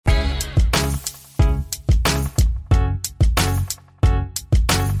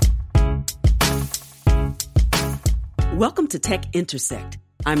Welcome to Tech Intersect.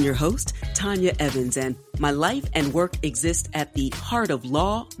 I'm your host, Tanya Evans, and my life and work exist at the heart of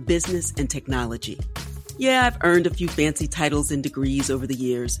law, business, and technology. Yeah, I've earned a few fancy titles and degrees over the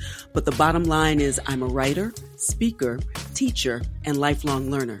years, but the bottom line is I'm a writer, speaker, teacher, and lifelong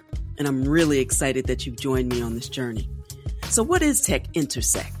learner. And I'm really excited that you've joined me on this journey. So what is Tech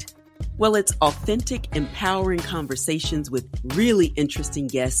Intersect? Well, it's authentic, empowering conversations with really interesting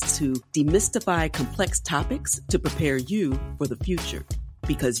guests to demystify complex topics to prepare you for the future.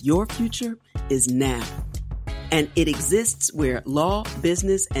 Because your future is now. And it exists where law,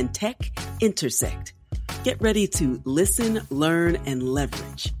 business, and tech intersect. Get ready to listen, learn, and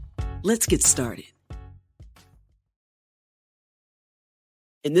leverage. Let's get started.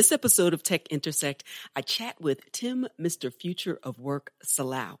 In this episode of Tech Intersect, I chat with Tim, Mr. Future of Work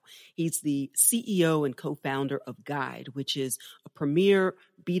Salau. He's the CEO and co-founder of Guide, which is a premier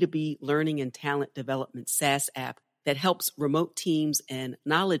B2B learning and talent development SaaS app that helps remote teams and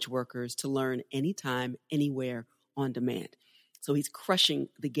knowledge workers to learn anytime, anywhere, on demand. So he's crushing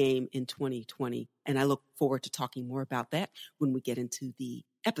the game in 2020, and I look forward to talking more about that when we get into the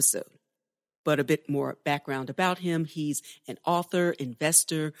episode. But a bit more background about him. He's an author,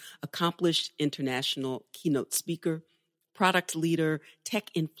 investor, accomplished international keynote speaker, product leader,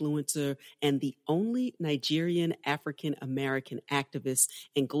 tech influencer, and the only Nigerian African-American activist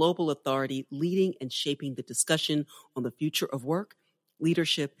and global authority leading and shaping the discussion on the future of work,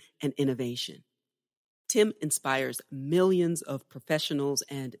 leadership, and innovation. Tim inspires millions of professionals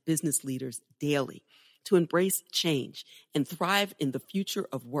and business leaders daily to embrace change and thrive in the future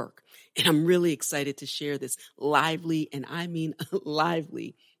of work. And I'm really excited to share this lively, and I mean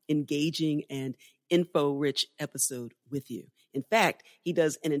lively, engaging, and info-rich episode with you. In fact, he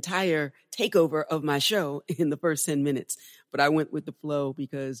does an entire takeover of my show in the first 10 minutes, but I went with the flow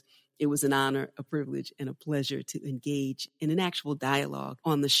because it was an honor, a privilege, and a pleasure to engage in an actual dialogue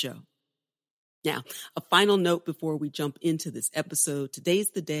on the show. Now, a final note before we jump into this episode.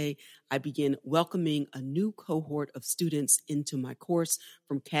 Today's the day I begin welcoming a new cohort of students into my course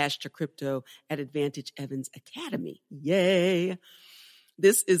From Cash to Crypto at Advantage Evans Academy. Yay!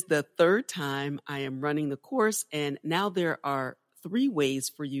 This is the third time I am running the course, and now there are 3 ways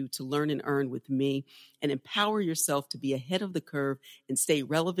for you to learn and earn with me and empower yourself to be ahead of the curve and stay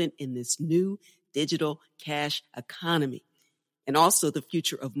relevant in this new digital cash economy. And also the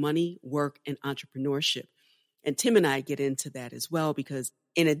future of money, work, and entrepreneurship. And Tim and I get into that as well because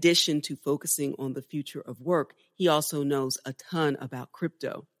in addition to focusing on the future of work, he also knows a ton about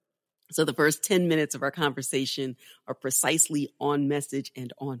crypto. So the first 10 minutes of our conversation are precisely on message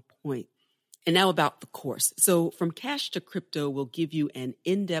and on point. And now about the course. So From Cash to Crypto will give you an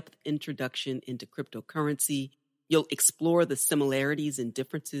in-depth introduction into cryptocurrency. You'll explore the similarities and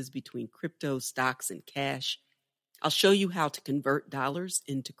differences between crypto, stocks, and cash. I'll show you how to convert dollars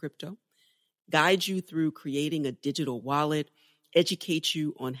into crypto, guide you through creating a digital wallet, educate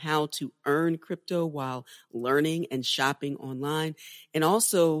you on how to earn crypto while learning and shopping online, and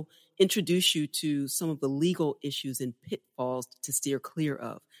also introduce you to some of the legal issues and pitfalls to steer clear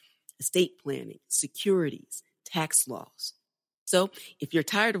of: estate planning, securities, tax laws. So if you're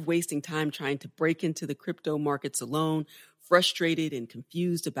tired of wasting time trying to break into the crypto markets alone, frustrated and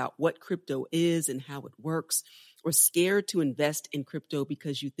confused about what crypto is and how it works, or scared to invest in crypto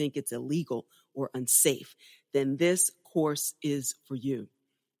because you think it's illegal or unsafe, then this course is for you.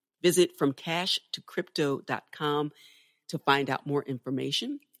 Visit FromCashToCrypto.com to find out more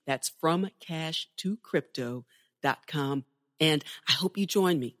information. That's FromCashToCrypto.com. And I hope you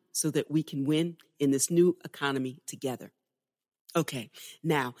join me so that we can win in this new economy together. Okay,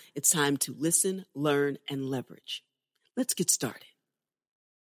 now it's time to listen, learn, and leverage. Let's get started.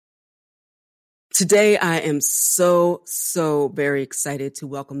 Today, I am so very excited to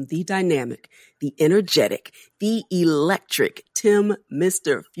welcome the dynamic, the energetic, the electric Tim,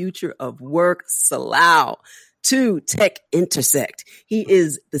 Mr. Future of Work Salau to Tech Intersect. He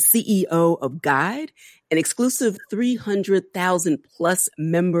is the CEO of Guide, an exclusive 300,000 plus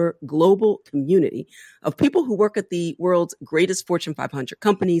member global community of people who work at the world's greatest Fortune 500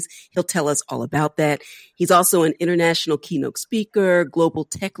 companies. He'll tell us all about that. He's also an international keynote speaker, global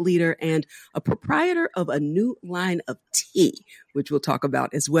tech leader, and a proprietor of a new line of tea, which we'll talk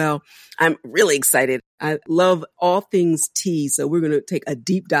about as well. I'm really excited. I love all things tea, so we're going to take a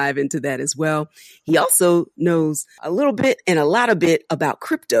deep dive into that as well. He also knows a little bit and a lot of bit about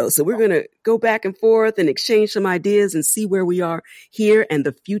crypto, so we're going to go back and forth and exchange some ideas and see where we are here and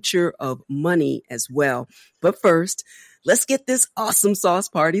the future of money as well. But first, let's get this awesome sauce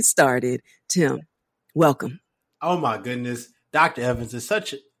party started. Tim, welcome. Oh my goodness. Dr. Evans is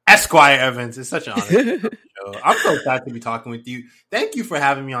such Esquire Evans is such an honor. I'm so excited to be talking with you. Thank you for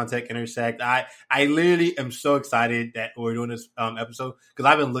having me on Tech Intersect. I literally am so excited that we're doing this episode because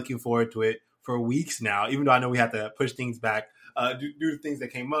I've been looking forward to it for weeks now, even though I know we have to push things back due to things that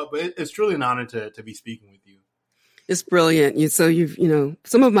came up. But it's truly an honor to be speaking with you. It's brilliant.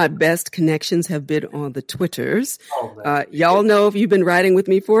 Some of my best connections have been on the Twitters. Y'all know, if you've been writing with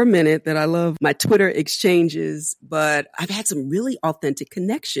me for a minute, that I love my Twitter exchanges, but I've had some really authentic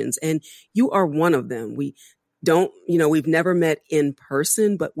connections, and you are one of them. We've never met in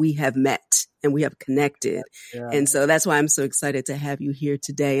person, but we have met and we have connected. Yeah. And so that's why I'm so excited to have you here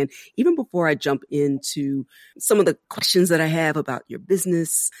today. And even before I jump into some of the questions that I have about your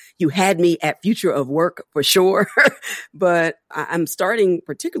business, you had me at Future of Work for sure, but I'm starting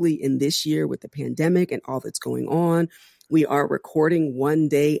particularly in this year with the pandemic and all that's going on. We are recording one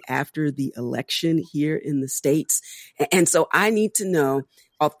day after the election here in the States. And so I need to know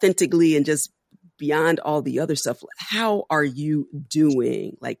authentically and just beyond all the other stuff, how are you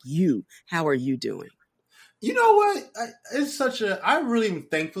doing? How are you doing? You know what? I'm really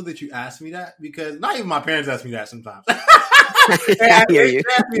thankful that you asked me that, because not even my parents ask me that sometimes. I hear you.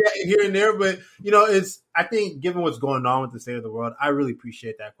 They ask me that here and there, but I think given what's going on with the state of the world, I really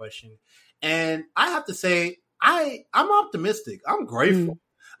appreciate that question. And I have to say, I'm optimistic. I'm grateful.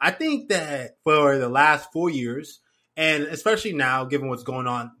 I think that for the last 4 years, and especially now, given what's going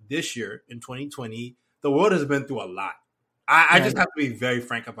on this year in 2020, the world has been through a lot. I just have to be very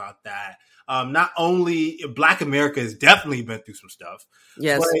frank about that. Not only Black America has definitely been through some stuff,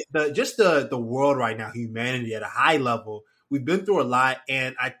 yes, but the world right now, humanity at a high level, we've been through a lot.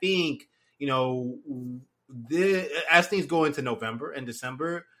 And I think, as things go into November and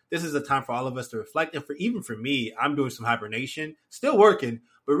December, this is a time for all of us to reflect. And even for me, I'm doing some hibernation, still working,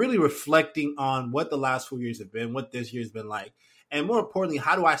 but really reflecting on what the last 4 years have been, what this year's been like. And more importantly,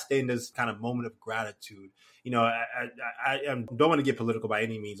 how do I stay in this kind of moment of gratitude? I don't want to get political by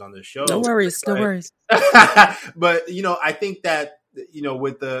any means on this show. No worries. But, I think that,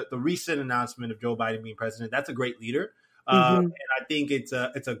 with the recent announcement of Joe Biden being president, that's a great leader. And I think it's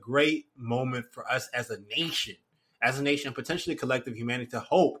a great moment for us as a nation, potentially collective humanity, to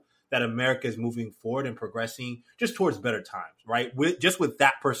hope that America is moving forward and progressing just towards better times, right? With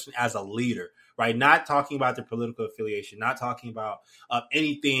that person as a leader, right? Not talking about their political affiliation, not talking about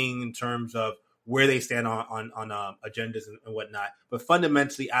anything in terms of where they stand on agendas and whatnot, but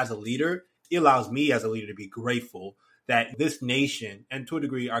fundamentally as a leader, it allows me as a leader to be grateful that this nation, and to a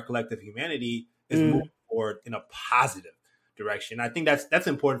degree our collective humanity, is moving forward in a positive direction. I think that's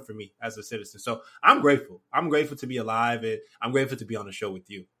important for me as a citizen. So I'm grateful. I'm grateful to be alive, and I'm grateful to be on the show with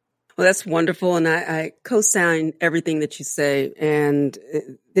you. Well, that's wonderful. And I co-sign everything that you say. And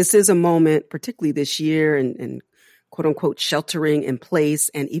this is a moment, particularly this year, and quote unquote sheltering in place,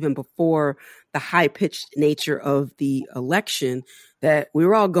 and even before the high pitched nature of the election, that we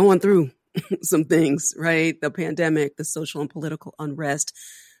were all going through some things, right? The pandemic, the social and political unrest,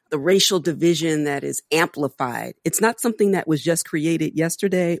 the racial division that is amplified. It's not something that was just created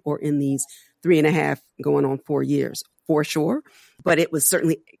yesterday or in these 3.5 going on 4 years, for sure, but it was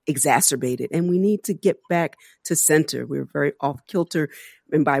certainly exacerbated. And we need to get back to center. We're very off kilter.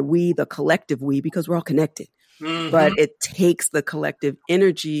 And by we, the collective we, because we're all connected. But it takes the collective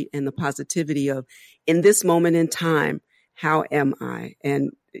energy and the positivity of, in this moment in time, how am I?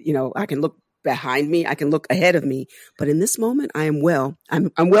 And, I can look behind me, I can look ahead of me, but in this moment, I am well.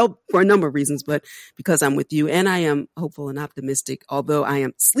 I'm well for a number of reasons, but because I'm with you, and I am hopeful and optimistic, although I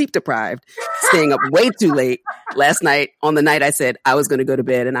am sleep deprived, staying up way too late last night on the night I said I was going to go to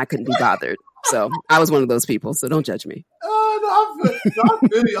bed and I couldn't be bothered. So I was one of those people. So don't judge me. I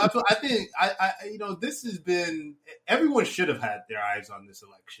think this has been, everyone should have had their eyes on this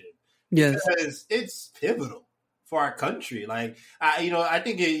election. Yes. Because it's pivotal for our country. Like, I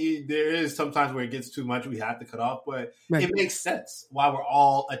think there is sometimes where it gets too much, we have to cut off, but It makes sense why we're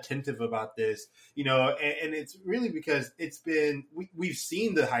all attentive about this, and it's really because we've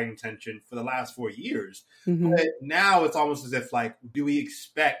seen the heightened tension for the last 4 years, but now it's almost as if, like, do we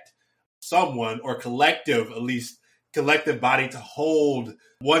expect someone, or at least collective body, to hold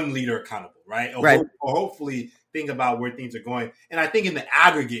one leader accountable, right? Or hopefully think about where things are going. And I think in the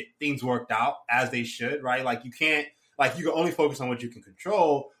aggregate, things worked out as they should, right? Like, you can only focus on what you can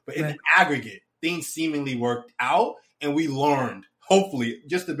control, but in the aggregate, things seemingly worked out, and we learned, hopefully,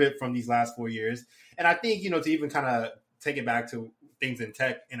 just a bit from these last 4 years. And I think, to even kind of take it back to things in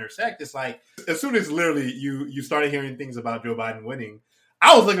tech intersect, it's like, as soon as literally you started hearing things about Joe Biden winning,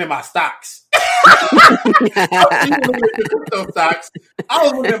 I was looking at my stocks. I was looking at the crypto stocks. I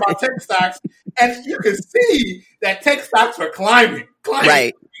was looking at my tech stocks, and you could see that tech stocks were climbing.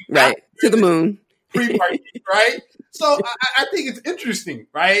 Right. To the moon. pre-market, right? So I think it's interesting,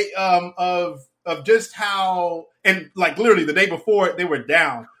 right? Of just how, and like literally the day before they were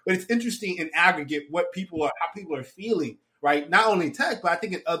down, but it's interesting in aggregate how people are feeling, right? Not only tech, but I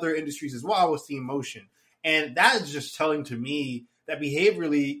think in other industries as well. I was seeing motion, and that is just telling to me that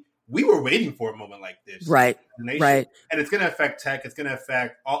behaviorally we were waiting for a moment like this, right? Right, and it's going to affect tech. It's going to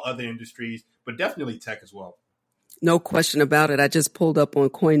affect all other industries, but definitely tech as well. No question about it. I just pulled up on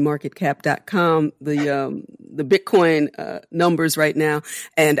coinmarketcap.com the Bitcoin numbers right now.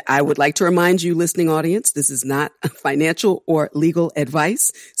 And I would like to remind you, listening audience, this is not financial or legal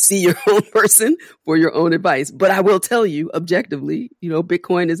advice. See your own person for your own advice. But I will tell you objectively,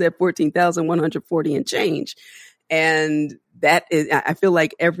 Bitcoin is at 14,140 and change. And that is, I feel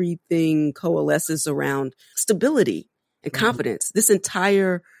like everything coalesces around stability and confidence. This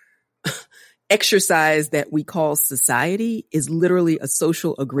entire exercise that we call society is literally a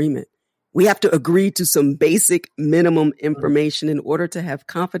social agreement. We have to agree to some basic minimum information in order to have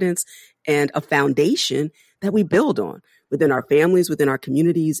confidence and a foundation that we build on within our families, within our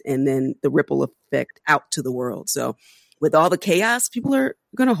communities, and then the ripple effect out to the world. So with all the chaos, people are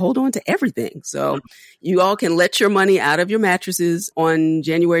going to hold on to everything. So you all can let your money out of your mattresses on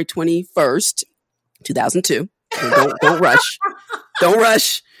January 21st, 2002. So don't rush. Don't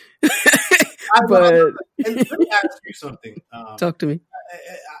rush. But and let me ask you something. Talk to me.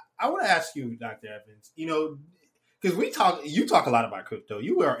 I want to ask you, Dr. Evans, because you talk a lot about crypto.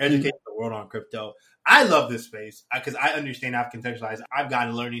 You are educating the world on crypto. I love this space because I understand, I've contextualized, I've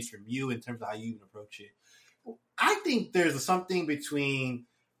gotten learnings from you in terms of how you even approach it. I think there's something between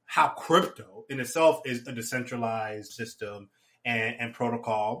how crypto in itself is a decentralized system and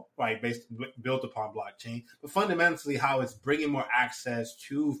protocol, right, built upon blockchain, but fundamentally how it's bringing more access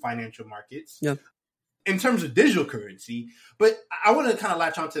to financial markets in terms of digital currency. But I want to kind of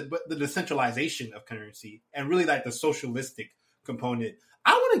latch on to the decentralization of currency and really like the socialistic component.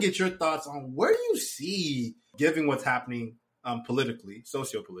 I want to get your thoughts on where you see, given what's happening politically,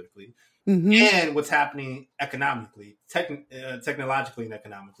 sociopolitically, and what's happening economically, technologically and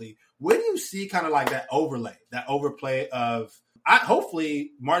economically. Where do you see kind of like that overplay of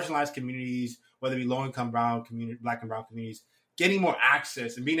hopefully marginalized communities, whether it be low-income Black and brown communities, getting more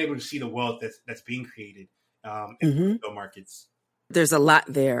access and being able to see the wealth that's being created in crypto markets? There's a lot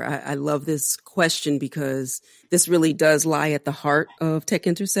there. I love this question because this really does lie at the heart of Tech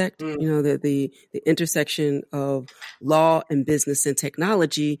Intersect. The intersection of law and business and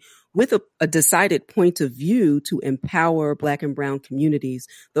technology with a decided point of view to empower Black and brown communities,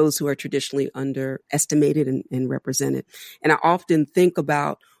 those who are traditionally underestimated and represented. And I often think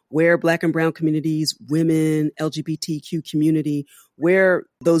about where Black and brown communities, women, LGBTQ community, where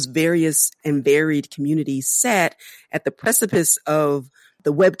those various and varied communities sat at the precipice of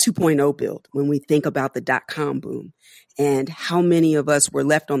the Web 2.0 build when we think about the .com boom, and how many of us were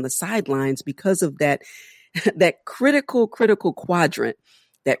left on the sidelines because of that critical quadrant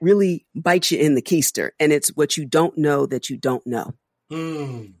that really bites you in the keister. And it's what you don't know that you don't know.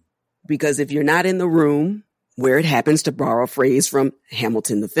 Because if you're not in the room where it happens, to borrow a phrase from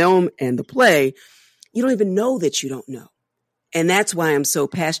Hamilton, the film and the play, you don't even know that you don't know. And that's why I'm so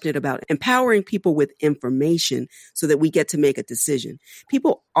passionate about empowering people with information so that we get to make a decision.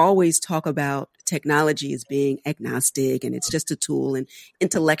 People always talk about technology as being agnostic and it's just a tool, and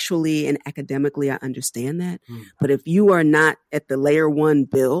intellectually and academically, I understand that. But if you are not at the layer one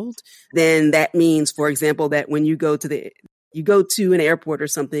build, then that means, for example, that when you go to an airport or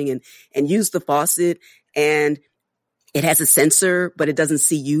something and use the faucet and it has a sensor, but it doesn't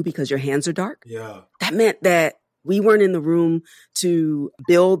see you because your hands are dark. Yeah. That meant that we weren't in the room to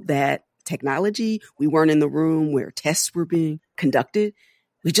build that technology. We weren't in the room where tests were being conducted.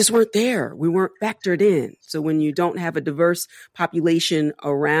 We just weren't there. We weren't factored in. So when you don't have a diverse population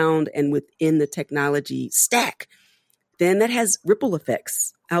around and within the technology stack, then that has ripple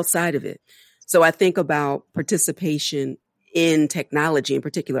effects outside of it. So I think about participation in technology in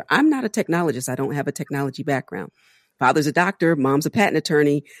particular. I'm not a technologist. I don't have a technology background. Father's a doctor, mom's a patent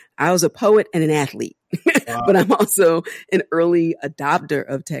attorney. I was a poet and an athlete, but I'm also an early adopter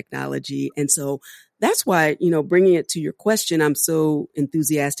of technology. And so that's why, bringing it to your question, I'm so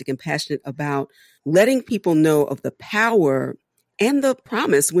enthusiastic and passionate about letting people know of the power and the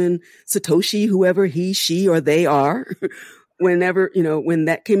promise when Satoshi, whoever he, she, or they are, when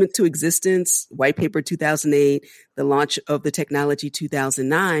that came into existence, white paper 2008, the launch of the technology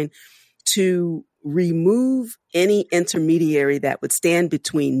 2009, to remove any intermediary that would stand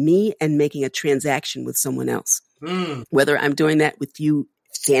between me and making a transaction with someone else. Whether I'm doing that with you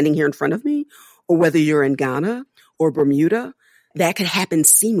standing here in front of me, or whether you're in Ghana or Bermuda, that could happen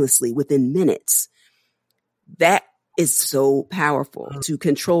seamlessly within minutes. That is so powerful. To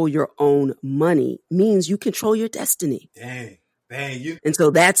control your own money means you control your destiny. Dang. And so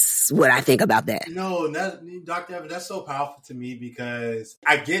that's what I think about that. No, Dr. Evans, that's so powerful to me because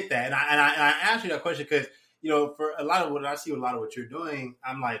I get that. And I asked you that question because, for a lot of what I see, a lot of what you're doing,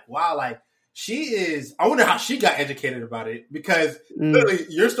 I'm like, wow, like I wonder how she got educated about it because literally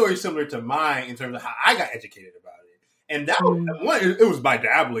your story is similar to mine in terms of how I got educated about it. And that was one, it was by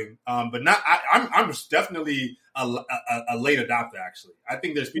dabbling, but not, I'm definitely a late adopter, actually. I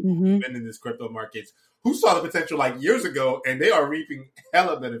think there's people who've been in this crypto markets who saw the potential like years ago, and they are reaping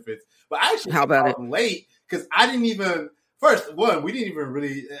hella benefits. But I actually late because I didn't even, we didn't even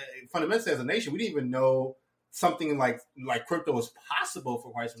really, fundamentally as a nation, we didn't even know something like crypto was possible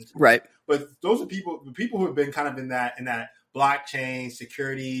for quite some time. Right. But those are the people who have been kind of in that blockchain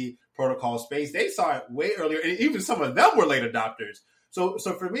security protocol space. They saw it way earlier, and even some of them were late adopters. So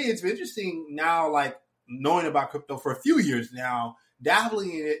for me, it's interesting now, like knowing about crypto for a few years now,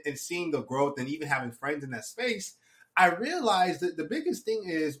 dabbling in it and seeing the growth and even having friends in that space, I realized that the biggest thing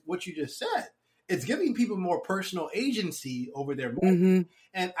is what you just said. It's giving people more personal agency over their money.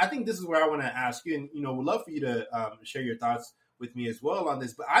 And I think this is where I want to ask you, and, would love for you to share your thoughts with me as well on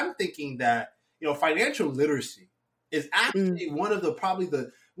this. But I'm thinking that, financial literacy is actually one of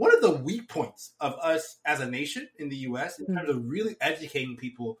the weak points of us as a nation in the U.S. in terms of really educating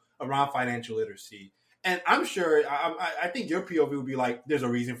people around financial literacy. And I'm sure, I think your POV would be like, there's a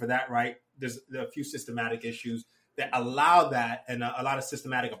reason for that, right? There's a few systematic issues that allow that and a lot of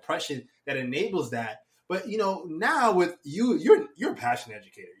systematic oppression that enables that. But, now with you're a passionate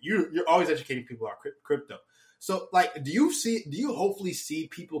educator. You're always educating people about crypto. So, like, do you hopefully see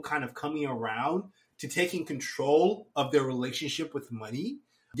people kind of coming around to taking control of their relationship with money,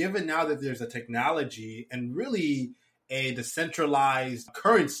 given now that there's a technology and really a decentralized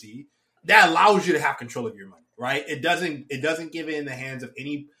currency that allows you to have control of your money, right? It doesn't give it in the hands of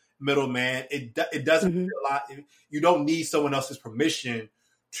any middleman. It doesn't you don't need someone else's permission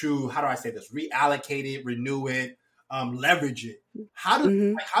to, how do I say this, reallocate it, renew it, leverage it. How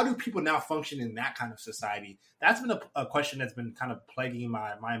do people now function in that kind of society? That's been a question that's been kind of plaguing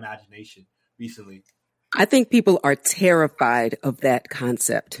my imagination recently. I think people are terrified of that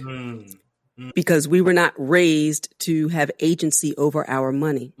concept because we were not raised to have agency over our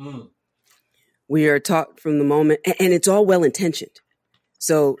money. We are taught from the moment, and it's all well-intentioned.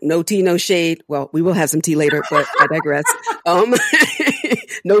 So no tea, no shade. Well, we will have some tea later, but I digress.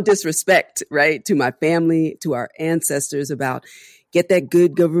 No disrespect, right, to my family, to our ancestors about get that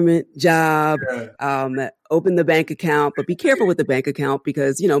good government job, open the bank account, but be careful with the bank account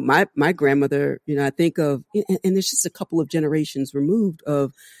because, my grandmother, I think of, and there's just a couple of generations removed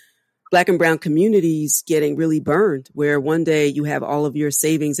of Black and brown communities getting really burned, where one day you have all of your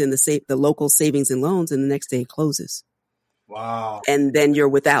savings in the local savings and loans, and the next day it closes. Wow. And then you're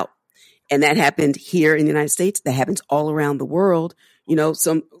without. And that happened here in the United States. That happens all around the world.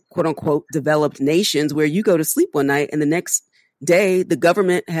 Some quote unquote developed nations where you go to sleep one night and the next day the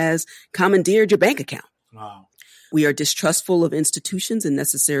government has commandeered your bank account. Wow. We are distrustful of institutions, and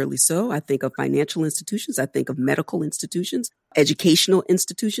necessarily so. I think of financial institutions. I think of medical institutions, educational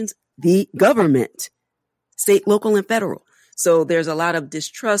institutions, the government, state, local, and federal. So there's a lot of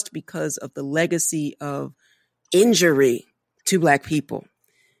distrust because of the legacy of injury to Black people.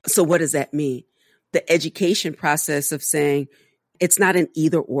 So what does that mean? The education process of saying it's not an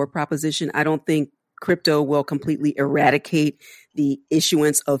either or proposition. I don't think crypto will completely eradicate the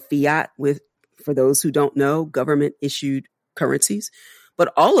issuance of fiat for those who don't know, government issued currencies.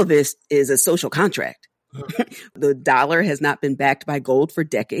 But all of this is a social contract. The dollar has not been backed by gold for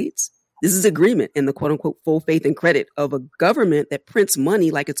decades. This is agreement in the quote unquote full faith and credit of a government that prints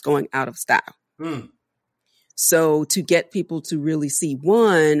money like it's going out of style. So to get people to really see,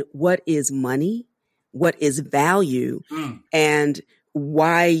 one, what is money, what is value, and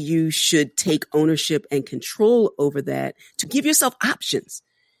why you should take ownership and control over that, to give yourself options.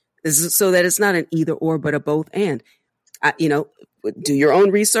 This is so that it's not an either or, but a both and. Do your own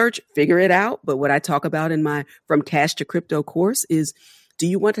research, figure it out. But what I talk about in my From Cash to Crypto course is, do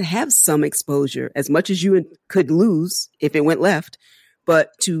you want to have some exposure, as much as you could lose if it went left, but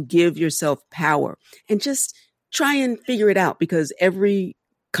to give yourself power and just try and figure it out, because every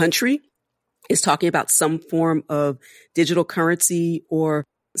country is talking about some form of digital currency or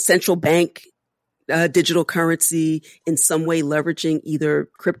central bank digital currency, in some way leveraging either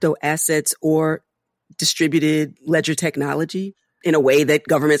crypto assets or distributed ledger technology in a way that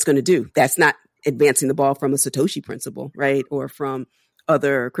government's going to do. That's not advancing the ball from a Satoshi principle, right? Or from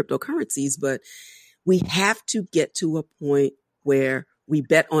other cryptocurrencies, but we have to get to a point where we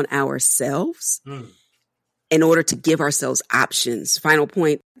bet on ourselves in order to give ourselves options. Final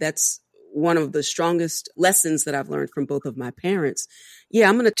point, that's one of the strongest lessons that I've learned from both of my parents. Yeah,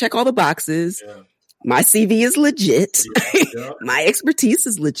 I'm going to check all the boxes. Yeah. My CV is legit. Yeah. My expertise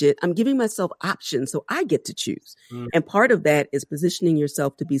is legit. I'm giving myself options so I get to choose. And part of that is positioning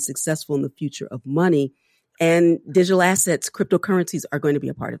yourself to be successful in the future of money. And digital assets, cryptocurrencies are going to be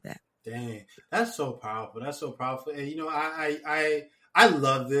a part of that. Dang, that's so powerful. That's so powerful. And, I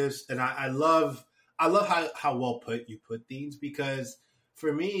love this. And I love how well you put things, because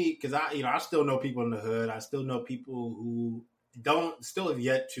for me, because I still know people in the hood. I still know people who still have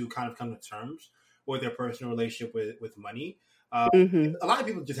yet to kind of come to terms with their personal relationship with money. A lot of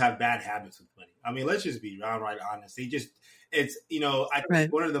people just have bad habits with money. I mean, let's just be downright honest. I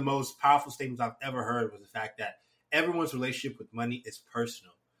think one of the most powerful statements I've ever heard was the fact that everyone's relationship with money is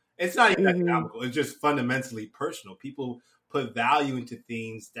personal. It's not even economical. It's just fundamentally personal. People put value into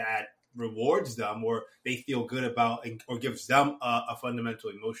things that rewards them or they feel good about or gives them a fundamental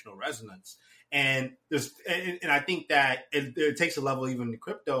emotional resonance. And I think that it takes a level even in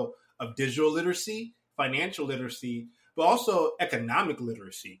crypto of digital literacy, financial literacy, but also economic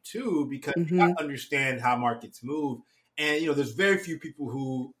literacy too, because you got to understand how markets move. And there's very few people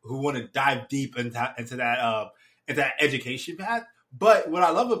who want to dive deep into that education path. But what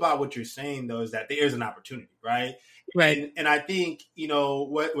I love about what you're saying though is that there is an opportunity, right? Right. And I think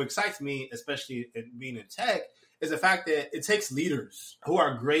what excites me, especially in being in tech, is the fact that it takes leaders who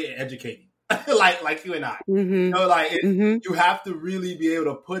are great at educating. like you and I, you have to really be able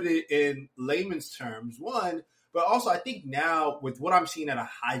to put it in layman's terms, one, but also I think now with what I'm seeing at a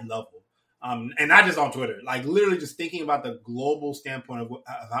high level, and not just on Twitter, like literally just thinking about the global standpoint of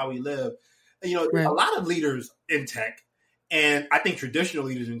how we live, there's a lot of leaders in tech, and I think traditional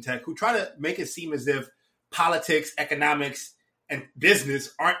leaders in tech who try to make it seem as if politics, economics, and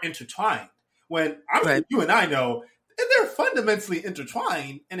business aren't intertwined. When you and I know they're fundamentally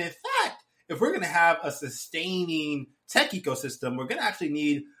intertwined, and in fact, if we're going to have a sustaining tech ecosystem, we're going to actually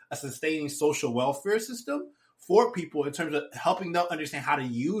need a sustaining social welfare system for people in terms of helping them understand how to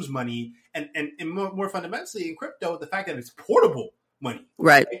use money and more fundamentally in crypto, the fact that it's portable money.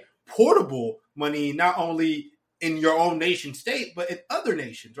 Right? Portable money, not only in your own nation state, but in other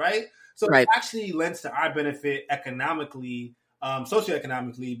nations, right? So it actually lends to our benefit economically,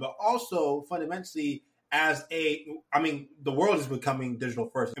 socioeconomically, but also fundamentally the world is becoming digital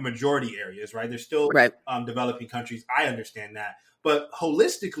first in majority areas, right? There's still developing countries. I understand that. But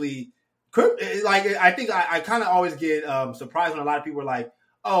holistically, I think I kind of always get surprised when a lot of people are like,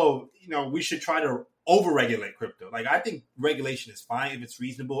 we should try to over-regulate crypto. Like, I think regulation is fine if it's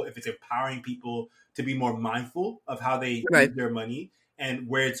reasonable, if it's empowering people to be more mindful of how they use their money and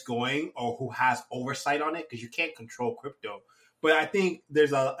where it's going or who has oversight on it, because you can't control crypto. But I think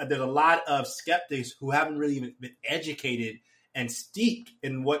there's a lot of skeptics who haven't really even been educated and steeped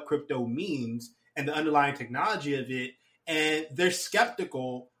in what crypto means and the underlying technology of it, and they're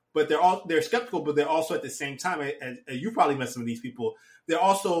skeptical. But they're also at the same time, and you probably met some of these people, they're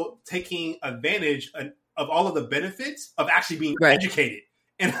also taking advantage of all of the benefits of actually being educated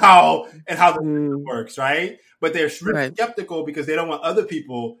and how the works, right? But they're really skeptical because they don't want other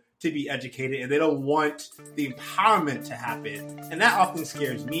people to be educated and they don't want the empowerment to happen. And that often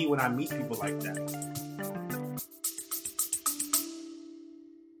scares me when I meet people like that.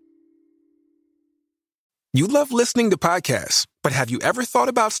 You love listening to podcasts, but have you ever thought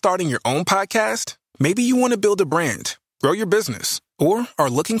about starting your own podcast? Maybe you want to build a brand, grow your business, or are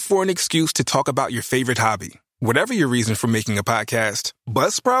looking for an excuse to talk about your favorite hobby. Whatever your reason for making a podcast,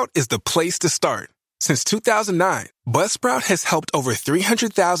 Buzzsprout is the place to start. Since 2009, Buzzsprout has helped over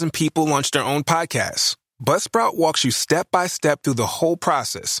 300,000 people launch their own podcasts. Buzzsprout walks you step by step through the whole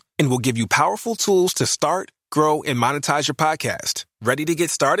process and will give you powerful tools to start, grow, and monetize your podcast. Ready to get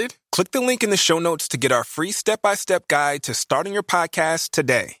started? Click the link in the show notes to get our free step-by-step guide to starting your podcast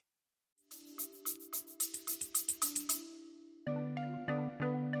today.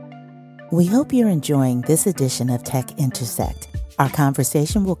 We hope you're enjoying this edition of Tech Intersect. Our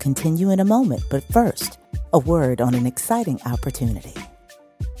conversation will continue in a moment, but first, a word on an exciting opportunity.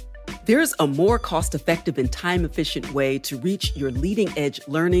 There's a more cost-effective and time-efficient way to reach your leading-edge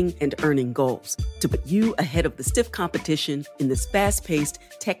learning and earning goals, to put you ahead of the stiff competition in this fast-paced,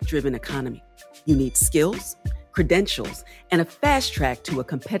 tech-driven economy. You need skills, credentials, and a fast track to a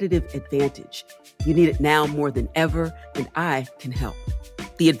competitive advantage. You need it now more than ever, and I can help.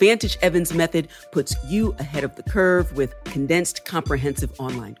 The Advantage Evans method puts you ahead of the curve with condensed, comprehensive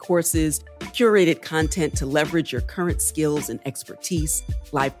online courses, curated content to leverage your current skills and expertise,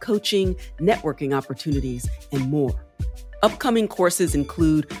 live coaching, networking opportunities, and more. Upcoming courses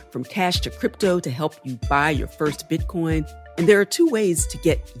include From Cash to Crypto to help you buy your first Bitcoin. And there are 2 ways to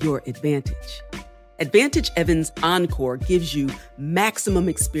get your advantage. Advantage Evans Encore gives you maximum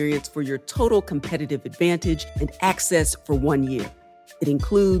experience for your total competitive advantage and access for 1 year. It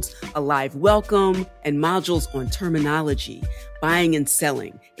includes a live welcome and modules on terminology, buying and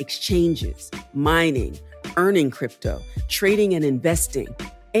selling, exchanges, mining, earning crypto, trading and investing,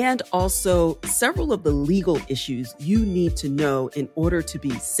 and also several of the legal issues you need to know in order to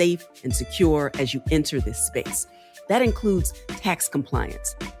be safe and secure as you enter this space. That includes tax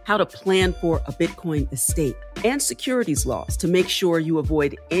compliance, how to plan for a Bitcoin estate, and securities laws to make sure you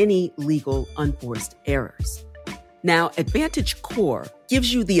avoid any legal unforced errors. Now, Advantage Core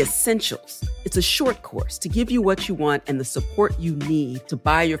gives you the essentials. It's a short course to give you what you want and the support you need to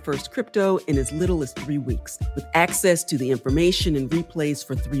buy your first crypto in as little as 3 weeks, with access to the information and replays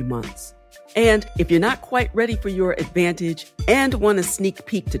for 3 months. And if you're not quite ready for your Advantage and want a sneak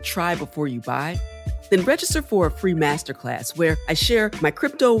peek to try before you buy, then register for a free masterclass where I share my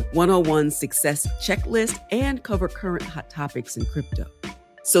Crypto 101 success checklist and cover current hot topics in crypto.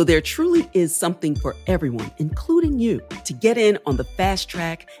 So there truly is something for everyone, including you, to get in on the fast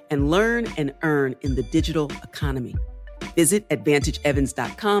track and learn and earn in the digital economy. Visit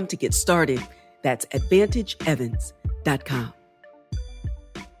AdvantageEvans.com to get started. That's AdvantageEvans.com.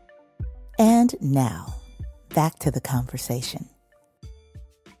 And now, back to the conversation.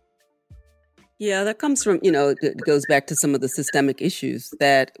 Yeah, that comes from, it goes back to some of the systemic issues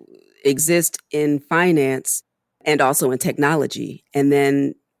that exist in finance and also in technology. And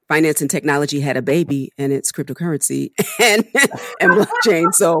then finance and technology had a baby, and it's cryptocurrency and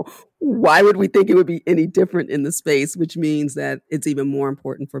blockchain. So why would we think it would be any different in the space, which means that it's even more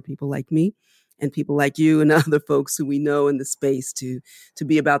important for people like me and people like you and other folks who we know in the space to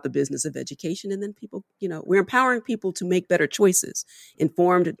be about the business of education. And then people, we're empowering people to make better choices,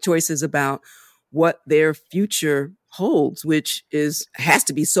 informed choices about what their future holds, which has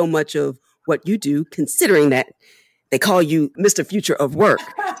to be so much of what you do, considering that they call you Mr. Future of Work.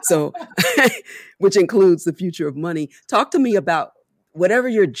 So, which includes the future of money. Talk to me about whatever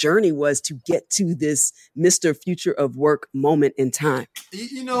your journey was to get to this Mr. Future of Work moment in time.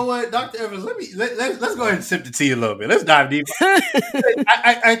 You know what, Dr. Evans, let's go ahead and sip the tea a little bit. Let's dive deep.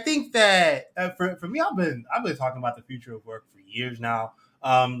 I think that for me, I've been talking about the future of work for years now.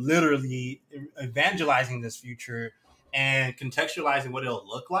 Literally evangelizing this future and contextualizing what it'll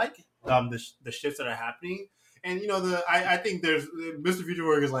look like, the shifts that are happening. And, I think there's Mr. Future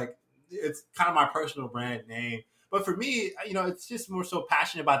Work is like, it's kind of my personal brand name. But for me, it's just more so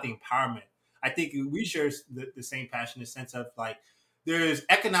passionate about the empowerment. I think we share the same passion in the sense of like, there's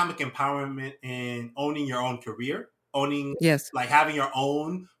economic empowerment in owning your own career, like having your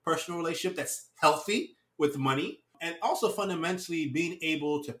own personal relationship that's healthy with money. And also fundamentally being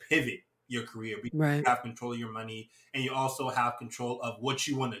able to pivot your career because you have control of your money and you also have control of what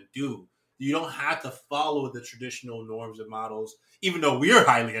you want to do. You don't have to follow the traditional norms and models, even though we are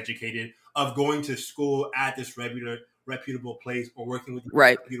highly educated, of going to school at this reputable place or working with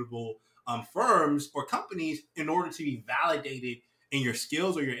reputable firms or companies in order to be validated in your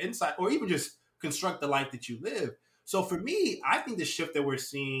skills or your insight or even just construct the life that you live. So for me, I think the shift that we're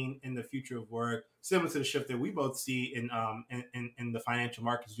seeing in the future of work, similar to the shift that we both see in the financial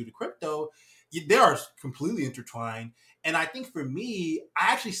markets due to crypto, they are completely intertwined. And I think for me,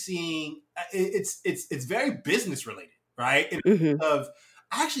 I actually seeing it's very business related, right? I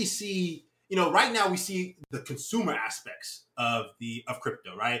actually see, right now we see the consumer aspects of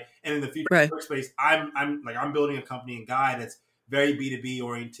crypto, right? And in the future workspace, I'm building a company in Guide that's very B2B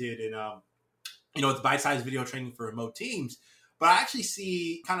oriented and it's bite-sized video training for remote teams. But I actually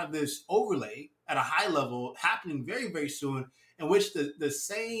see kind of this overlay at a high level happening very, very soon, in which the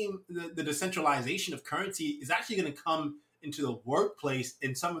decentralization of currency is actually going to come into the workplace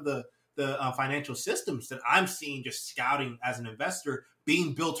in some of the financial systems that I'm seeing just scouting as an investor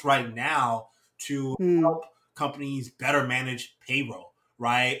being built right now to help companies better manage payroll,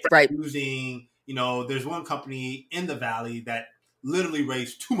 right? Using, there's one company in the Valley that literally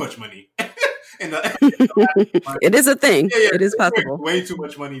raised too much money. It is a thing. It is possible. Way too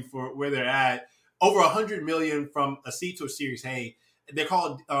much money for where they're at. Over $100 million from a C to a Series A. They're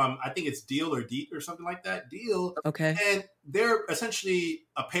called, I think it's Deal or Deet or something like that. Deal. Okay. And they're essentially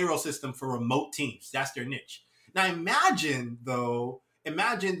a payroll system for remote teams. That's their niche. Now imagine the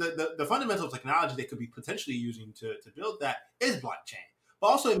fundamental technology they could be potentially using to build that is blockchain. But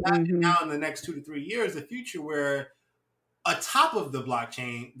also imagine now in the next 2 to 3 years, the future where atop of the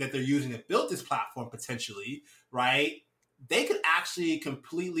blockchain that they're using to build this platform potentially, right, they could actually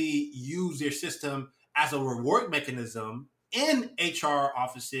completely use their system as a reward mechanism in HR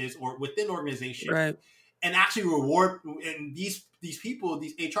offices or within organizations, right, and actually reward. And these people,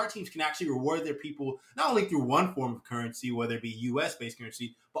 these HR teams can actually reward their people not only through one form of currency, whether it be US based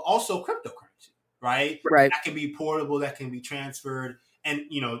currency, but also cryptocurrency, right? right. That can be portable, that can be transferred, and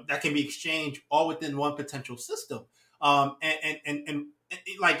that can be exchanged all within one potential system. And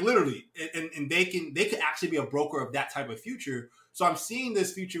like literally, and they can actually be a broker of that type of future. So I'm seeing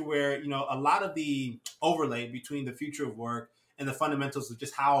this future where a lot of the overlay between the future of work and the fundamentals of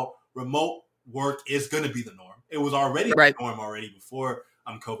just how remote work is going to be the norm. It was already right. the norm already before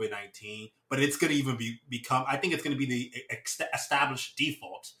COVID-19, but it's going to even become. I think it's going to be the established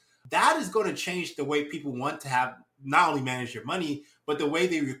default. That is going to change the way people want to have not only manage their money, but the way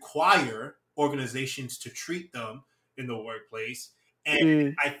they require organizations to treat them in the workplace.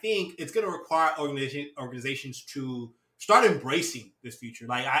 And I think it's going to require organizations to start embracing this future.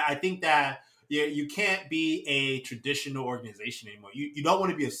 Like, I think that you can't be a traditional organization anymore. You don't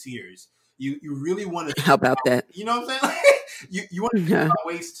want to be a Sears. You really want to. How about that? You know what I'm saying? you want to figure out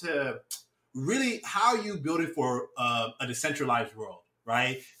ways to really, how are you building for a decentralized world,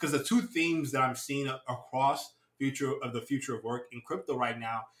 right? Because the two themes that I'm seeing across the future of work in crypto right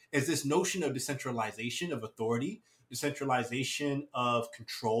now is this notion of decentralization of authority, decentralization of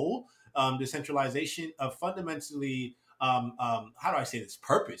control, decentralization of fundamentally, how do I say this?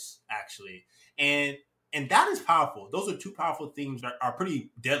 Purpose, actually. And that is powerful. Those are two powerful themes that are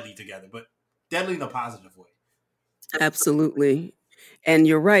pretty deadly together, but deadly in a positive way. Absolutely. And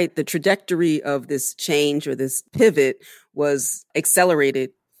you're right. The trajectory of this change or this pivot was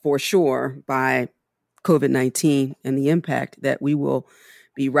accelerated for sure by COVID-19 and the impact that we will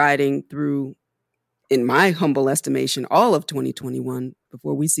be riding through, in my humble estimation, all of 2021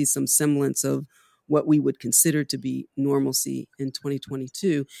 before we see some semblance of what we would consider to be normalcy in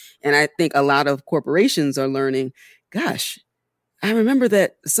 2022. And I think a lot of corporations are learning, gosh, I remember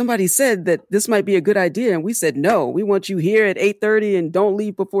that somebody said that this might be a good idea. And we said, no, we want you here at 8:30 and don't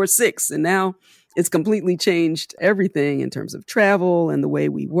leave before 6. And now it's completely changed everything in terms of travel and the way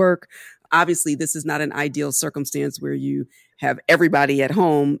we work. Obviously, this is not an ideal circumstance where you have everybody at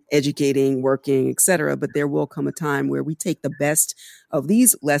home educating, working, et cetera. But there will come a time where we take the best of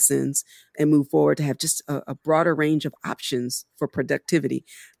these lessons and move forward to have just a broader range of options for productivity.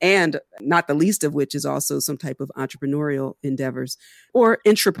 And not the least of which is also some type of entrepreneurial endeavors or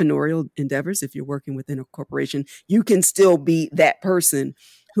intrapreneurial endeavors. If you're working within a corporation, you can still be that person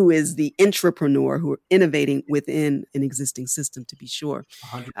who is the intrapreneur, who are innovating within an existing system, to be sure.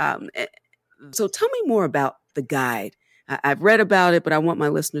 So tell me more about the guide. I've read about it, but I want my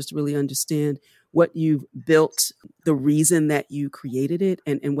listeners to really understand what you've built, the reason that you created it,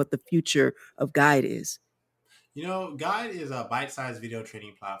 and what the future of Guide is. Guide is a bite-sized video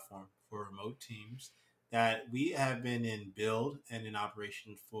training platform for remote teams that we have been in build and in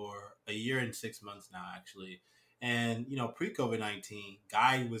operation for a year and 6 months now, actually. And, pre-COVID-19,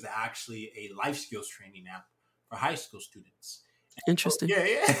 Guide was actually a life skills training app for high school students. Interesting.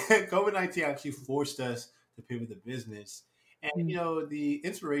 Yeah. COVID-19 actually forced us to pivot the business. And, the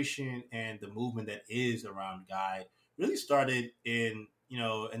inspiration and the movement that is around Guide really started in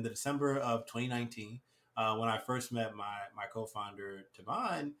the December of 2019 when I first met my co-founder,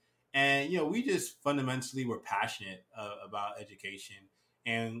 Taban. And, we just fundamentally were passionate about education.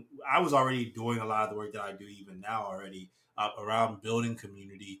 And I was already doing a lot of the work that I do even now already around building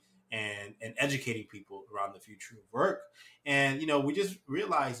community and educating people around the future of work. And, we just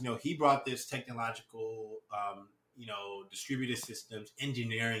realized, he brought this technological, distributed systems,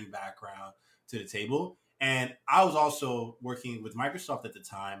 engineering background to the table. And I was also working with Microsoft at the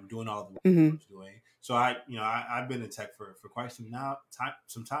time, doing all the work I was doing. So I've been in tech for quite some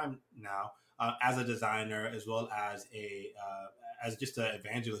time now, as a designer, as well as as just an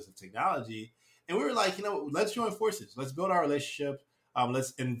evangelist of technology. And we were like, let's join forces. Let's build our relationship.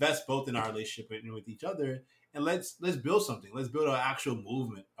 Let's invest both in our relationship and with each other. And let's build something. Let's build an actual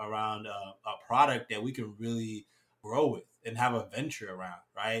movement around a product that we can really grow with and have a venture around,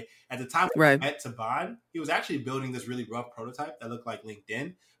 right? At the time we met Taban, he was actually building this really rough prototype that looked like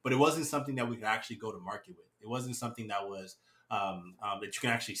LinkedIn, but it wasn't something that we could actually go to market with. It wasn't something that was that you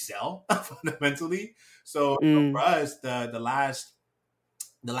can actually sell fundamentally. So for us, the last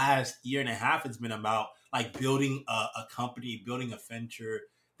year and a half, it's been about like building a company, building a venture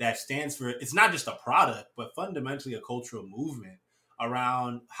that stands for, it's not just a product, but fundamentally a cultural movement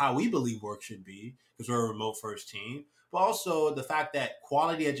around how we believe work should be, because we're a remote first team, but also the fact that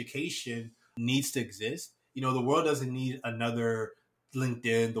quality education needs to exist. The world doesn't need another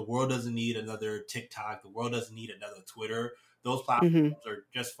LinkedIn. The world doesn't need another TikTok. The world doesn't need another Twitter. Those platforms are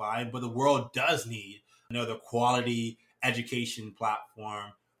just fine, but the world does need another quality education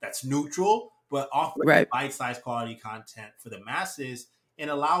platform that's neutral, but offering bite-sized quality content for the masses, and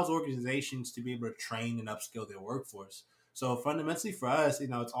allows organizations to be able to train and upskill their workforce. So fundamentally for us,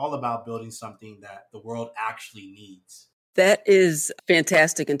 it's all about building something that the world actually needs. That is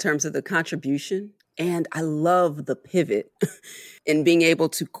fantastic in terms of the contribution. And I love the pivot in being able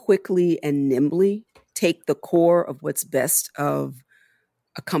to quickly and nimbly take the core of what's best of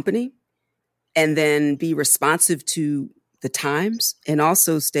a company and then be responsive to the times and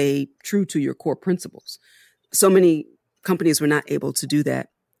also stay true to your core principles. So many companies were not able to do that.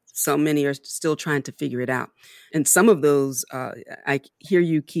 So many are still trying to figure it out. And some of those, I hear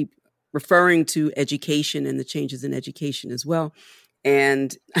you keep referring to education and the changes in education as well.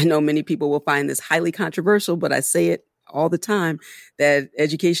 And I know many people will find this highly controversial, but I say it all the time that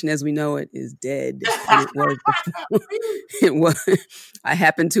education as we know it is dead. And it was. I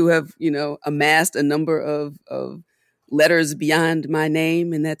happen to have, amassed a number of letters beyond my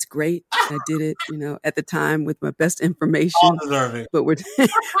name, and that's great. I did it, at the time with my best information. All deserving. But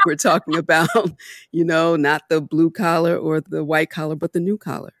we're talking about, not the blue collar or the white collar, but the new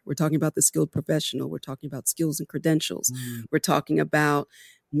collar. We're talking about the skilled professional. We're talking about skills and credentials. We're talking about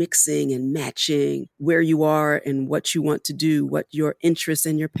mixing and matching where you are and what you want to do, what your interests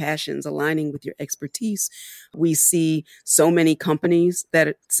and your passions aligning with your expertise. We see so many companies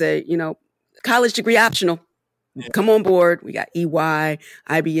that say, college degree optional. Yeah. Come on board. We got EY,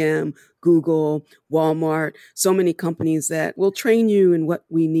 IBM, Google, Walmart, so many companies that will train you in what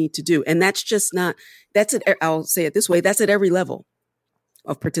we need to do. And that's just not, I'll say it this way, that's at every level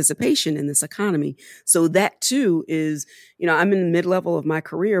of participation in this economy. So that too is, I'm in the mid-level of my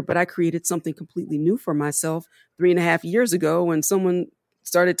career, but I created something completely new for myself 3.5 years ago when someone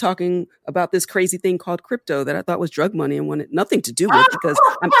started talking about this crazy thing called crypto that I thought was drug money and wanted nothing to do with because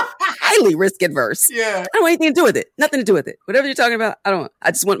I'm highly risk adverse. Yeah. I don't want anything to do with it. Nothing to do with it. Whatever you're talking about,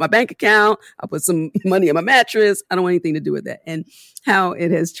 I just want my bank account. I'll put some money in my mattress. I don't want anything to do with that. And how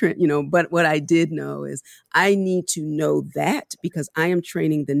it has, but what I did know is I need to know that because I am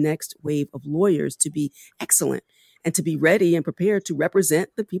training the next wave of lawyers to be excellent and to be ready and prepared to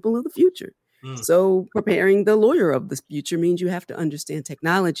represent the people of the future. So preparing the lawyer of the future means you have to understand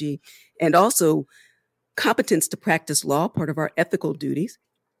technology and also competence to practice law. Part of our ethical duties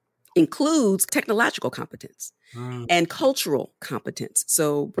includes technological competence and cultural competence.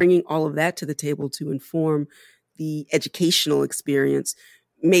 So bringing all of that to the table to inform the educational experience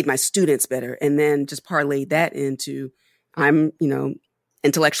made my students better. And then just parlayed that into, I'm,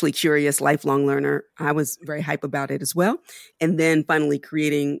 intellectually curious, lifelong learner. I was very hype about it as well. And then finally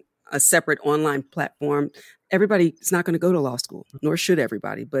creating a separate online platform. Everybody is not going to go to law school, nor should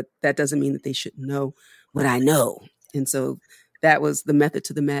everybody, but that doesn't mean that they should know what I know. And so that was the method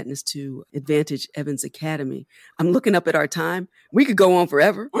to the madness to Advantage Evans Academy. I'm looking up at our time. We could go on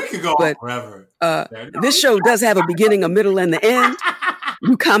forever. We could go on forever. This show does have a beginning, a middle, and the end.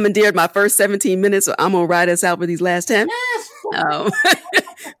 You commandeered my first 17 minutes, so I'm going to ride us out for these last 10. Yes.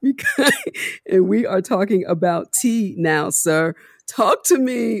 And we are talking about tea now, sir. Talk to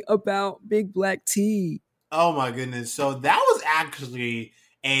me about Big Black Tea. Oh my goodness. So that was actually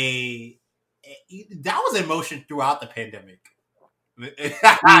that was in motion throughout the pandemic.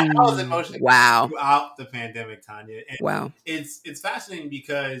 That was in motion throughout the pandemic, Tanya. And wow. It's fascinating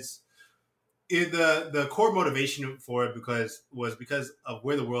because the core motivation for it was because of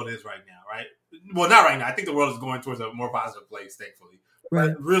where the world is right now, right? Well, not right now. I think the world is going towards a more positive place, thankfully. Right.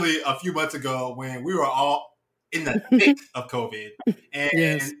 But really, a few months ago, when we were all in the thick of COVID. And,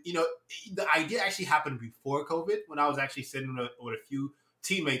 yes. The idea actually happened before COVID when I was actually sitting with a few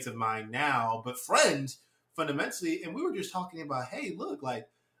teammates of mine now, but friends fundamentally. And we were just talking about, hey, look, like,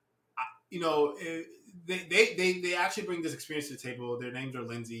 they actually bring this experience to the table. Their names are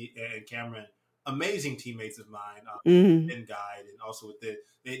Lindsay and Cameron, amazing teammates of mine in Guide. And also with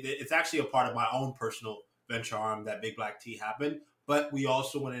it's actually a part of my own personal venture arm that Big Black Tea happened. But we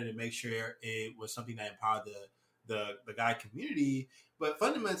also wanted to make sure it was something that empowered the Guide community. But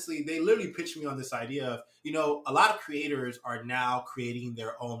fundamentally, they literally pitched me on this idea of, a lot of creators are now creating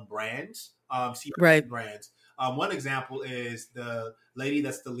their own brands, right. brands. One example is the lady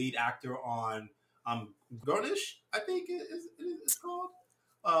that's the lead actor on Garnish, I think it's called.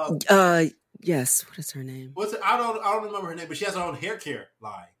 Yes. What is her name? What's it? I don't remember her name, but she has her own hair care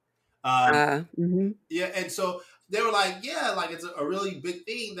line. Yeah, and so they were like, yeah, like it's a really big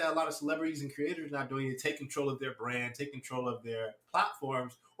thing that a lot of celebrities and creators are not doing, to take control of their brand, take control of their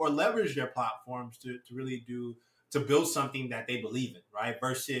platforms, or leverage their platforms to really to build something that they believe in, right?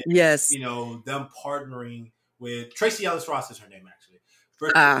 Versus, yes, them partnering with Tracy Ellis Ross is her name, actually.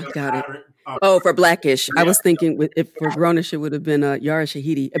 Got it. For Blackish. Yeah. I was thinking if for Grownish, it would have been Yara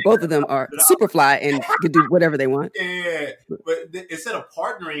Shahidi. Both of them are Superfly and could do whatever they want. Yeah. But instead of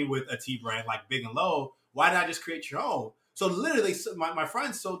partnering with a tea brand like Big and Low, why not just create your own? So literally, my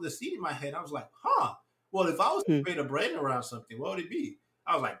friend sowed the seed in my head. I was like, well, if I was to create a brand around something, what would it be?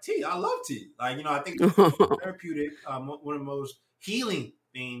 I was like, tea. I love tea. Like, I think it's therapeutic, one of the most healing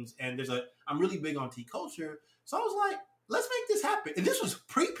things. And I'm really big on tea culture. So I was like, let's make this happen. And this was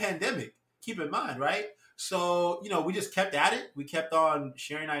pre-pandemic, keep in mind, right? So, we just kept at it. We kept on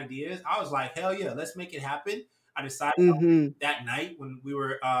sharing ideas. I was like, hell yeah, let's make it happen. I decided that night when we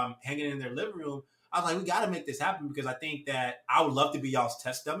were hanging in their living room, I was like, we got to make this happen because I think that I would love to be y'all's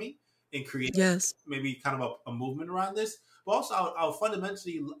test dummy and create maybe kind of a movement around this. But also, I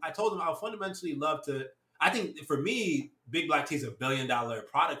told them I would fundamentally love to. I think for me, Big Black Tea is $1 billion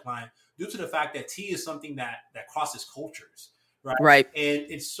product line due to the fact that tea is something that crosses cultures, right? Right. And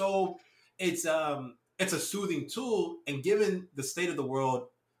it's a soothing tool. And given the state of the world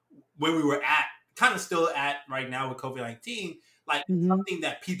where we were at, kind of still at right now with COVID-19, like something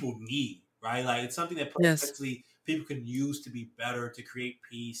that people need, right? Like it's something that potentially people can use to be better, to create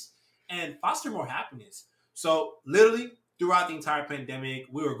peace and foster more happiness. So literally throughout the entire pandemic,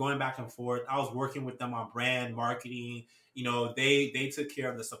 we were going back and forth. I was working with them on brand marketing. They took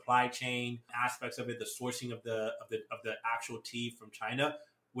care of the supply chain aspects of it, the sourcing of the actual tea from China,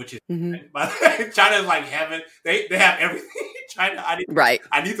 which is China is like heaven. They have everything. China,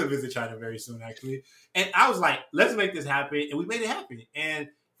 I need to visit China very soon, actually. And I was like, let's make this happen, and we made it happen. And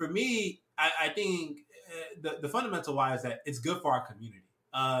for me, I think the fundamental why is that it's good for our community.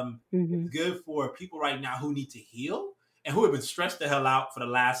 It's good for people right now who need to heal and who have been stressed the hell out for the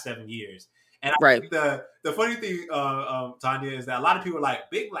last 7 years. And I think the funny thing, Tanya, is that a lot of people are like,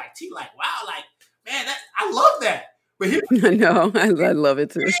 Big Black Tea, like, wow, like, man, I love that. But I know, I love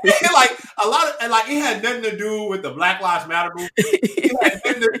it too. Like a lot of, and like it had nothing to do with the Black Lives Matter movement.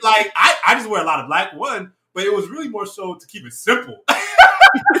 Like I just wear a lot of black but it was really more so to keep it simple.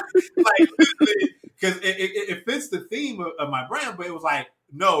 Like because it fits the theme of my brand, but it was like,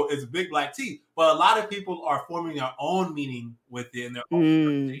 no, it's Big Black Tea. But a lot of people are forming their own meaning with it and their own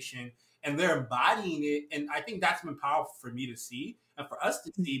interpretation, and they're embodying it. And I think that's been powerful for me to see and for us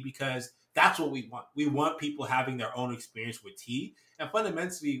to see, because that's what we want. We want people having their own experience with tea and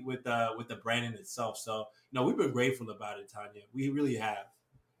fundamentally with the brand in itself. So, we've been grateful about it, Tanya. We really have.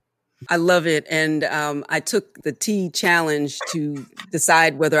 I love it. And I took the tea challenge to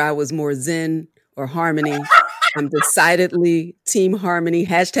decide whether I was more Zen or Harmony. I'm decidedly Team Harmony.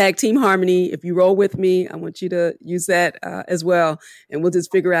 # Team Harmony. If you roll with me, I want you to use that as well. And we'll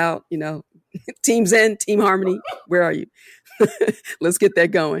just figure out, Team Zen, Team Harmony. Where are you? Let's get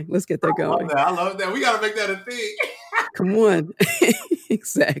that going. I love that. We got to make that a thing. Come on.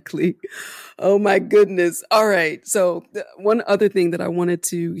 Exactly. Oh, my goodness. All right. So one other thing that I wanted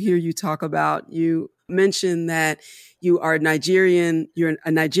to hear you talk about, you mentioned that you are Nigerian. You're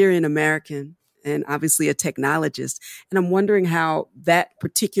a Nigerian American and obviously a technologist. And I'm wondering how that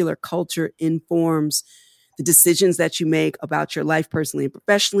particular culture informs the decisions that you make about your life personally and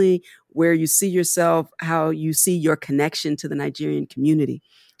professionally, where you see yourself, how you see your connection to the Nigerian community.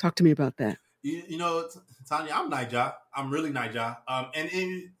 Talk to me about that. Tanya, I'm Niger. I'm really Niger.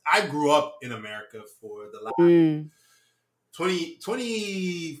 And I grew up in America for the last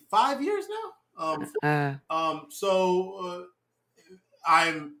 25 years now.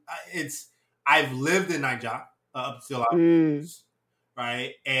 I've lived in Niger up till I was,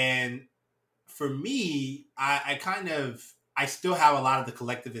 right? And for me, I still have a lot of the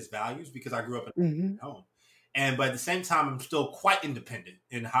collectivist values because I grew up in a home. But at the same time, I'm still quite independent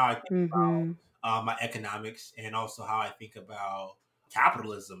in how I think about my economics and also how I think about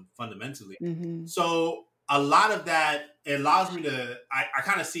capitalism fundamentally. So a lot of that, it allows me to, I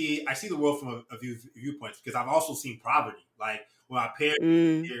see the world from a few viewpoints, because I've also seen poverty. Like when my parents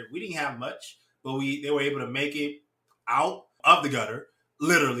were here, we didn't have much, but they were able to make it out of the gutter,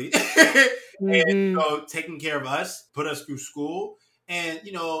 literally. And taking care of us, put us through school, and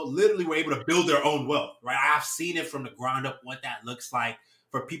literally were able to build their own wealth, right? I've seen it from the ground up what that looks like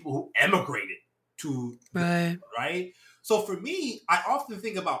for people who emigrated to right? So for me, I often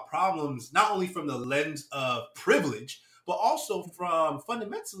think about problems not only from the lens of privilege, but also from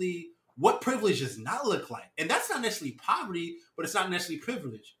fundamentally what privilege does not look like. And that's not necessarily poverty, but it's not necessarily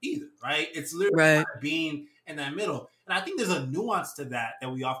privilege either, right? It's literally being in that middle. And I think there's a nuance to that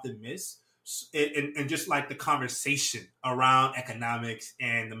we often miss. And just like the conversation around economics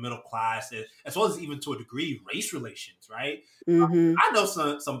and the middle class, as well as even to a degree race relations, right? I know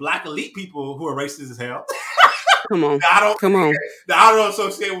some Black elite people who are racist as hell. Come on. I don't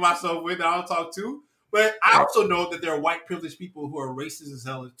associate with myself with, I don't talk to. But I also know that there are white privileged people who are racist as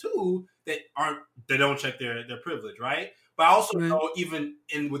hell too that don't check their privilege, right? But I also know even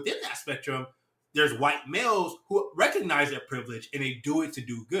within that spectrum, there's white males who recognize their privilege and they do it to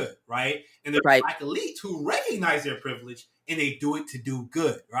do good, right? And there's black elites who recognize their privilege and they do it to do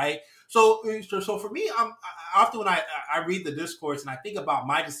good, right? So for me, often when I read the discourse and I think about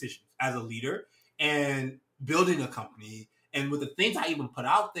my decisions as a leader and building a company, and with the things I even put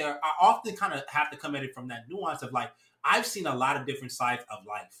out there, I often kind of have to come at it from that nuance of like, I've seen a lot of different sides of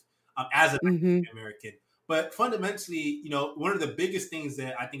life as an American. But fundamentally, one of the biggest things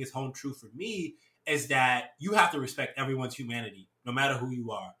that I think is home true for me is that you have to respect everyone's humanity, no matter who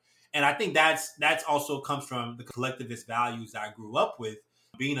you are. And I think that's also comes from the collectivist values that I grew up with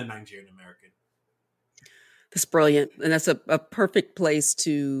being a Nigerian American. That's brilliant. And that's a perfect place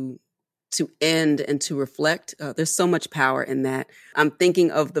to end and to reflect. There's so much power in that. I'm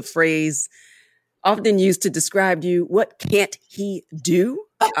thinking of the phrase often used to describe you. What can't he do?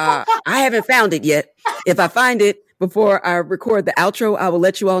 I haven't found it yet. If I find it before I record the outro, I will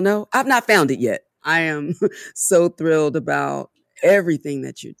let you all know. I've not found it yet. I am so thrilled about everything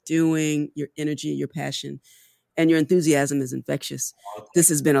that you're doing, your energy, your passion, and your enthusiasm is infectious. This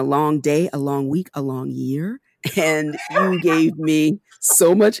has been a long day, a long week, a long year. And you gave me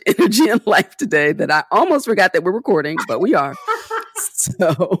so much energy and life today that I almost forgot that we're recording, but we are.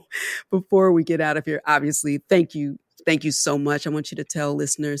 So before we get out of here, obviously, thank you. Thank you so much. I want you to tell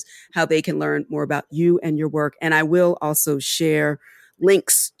listeners how they can learn more about you and your work. And I will also share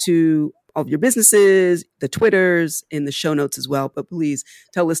links to all of your businesses, the Twitters, in the show notes as well. But please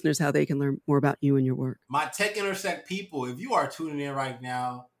tell listeners how they can learn more about you and your work. My Tech Intersect people, if you are tuning in right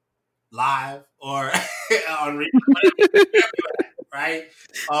now, live or on replay, right?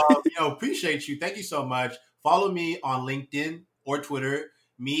 Appreciate you. Thank you so much. Follow me on LinkedIn or Twitter.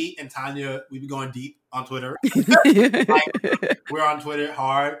 Me and Tanya, we be going deep on Twitter. We're on Twitter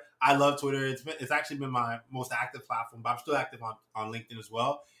hard. I love Twitter. It's actually been my most active platform, but I'm still active on LinkedIn as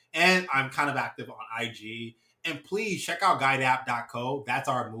well. And I'm kind of active on IG. And please check out guideapp.co. That's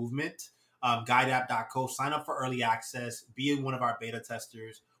our movement. Guideapp.co. Sign up for early access. Be one of our beta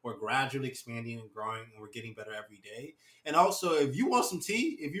testers. We're gradually expanding and growing, and we're getting better every day. And also, if you want some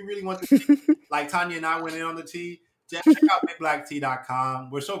tea, if you really want the tea, like Tanya and I went in on the tea, check out bigblacktea.com.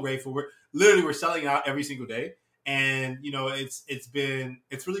 We're so grateful. We're selling out every single day. And,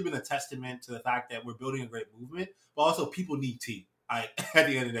 it's really been a testament to the fact that we're building a great movement, but also people need tea. At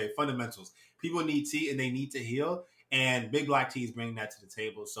the end of the day, fundamentals. People need tea and they need to heal. And Big Black Tea is bringing that to the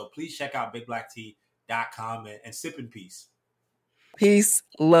table. So please check out bigblacktea.com and sip in peace. Peace,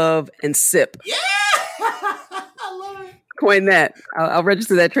 love, and sip. Yeah! I love it. Coin that. I'll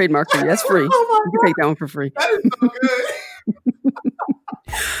register that trademark for you. That's free. You can take that one for free. That is so good.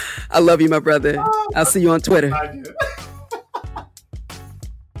 I love you, my brother. I'll see you on Twitter.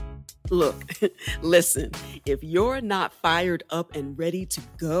 Look, listen, if you're not fired up and ready to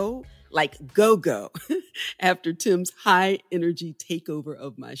go, go, after Tim's high energy takeover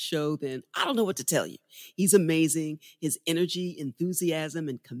of my show, then I don't know what to tell you. He's amazing. His energy, enthusiasm,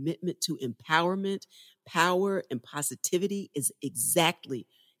 and commitment to empowerment, power, and positivity is exactly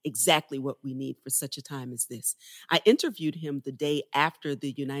what we need for such a time as this. I interviewed him the day after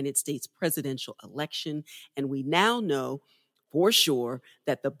the United States presidential election, and we now know for sure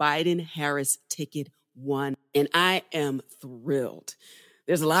that the Biden-Harris ticket won, and I am thrilled.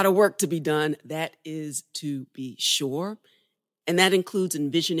 There's a lot of work to be done, that is to be sure, and that includes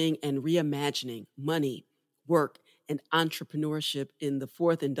envisioning and reimagining money, work, and entrepreneurship in the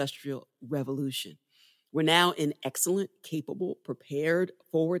fourth industrial revolution. We're now in excellent, capable, prepared,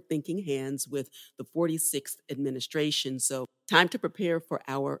 forward-thinking hands with the 46th administration, so time to prepare for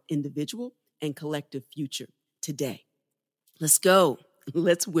our individual and collective future today. Let's go.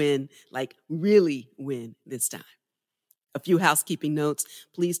 Let's win, really win this time. A few housekeeping notes.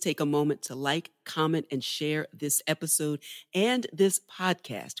 Please take a moment to like, comment, and share this episode and this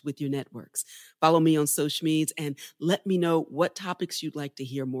podcast with your networks. Follow me on social medias and let me know what topics you'd like to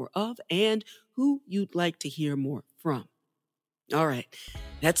hear more of and who you'd like to hear more from. All right.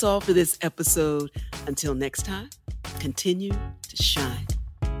 That's all for this episode. Until next time, continue to shine.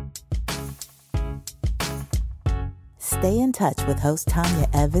 Stay in touch with host Tanya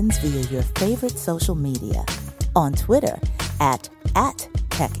Evans via your favorite social media. On Twitter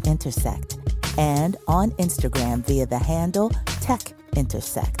 @TechIntersect and on Instagram via the handle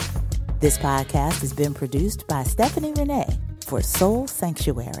TechIntersect. This podcast has been produced by Stephanie Renee for Soul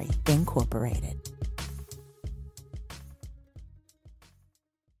Sanctuary Incorporated.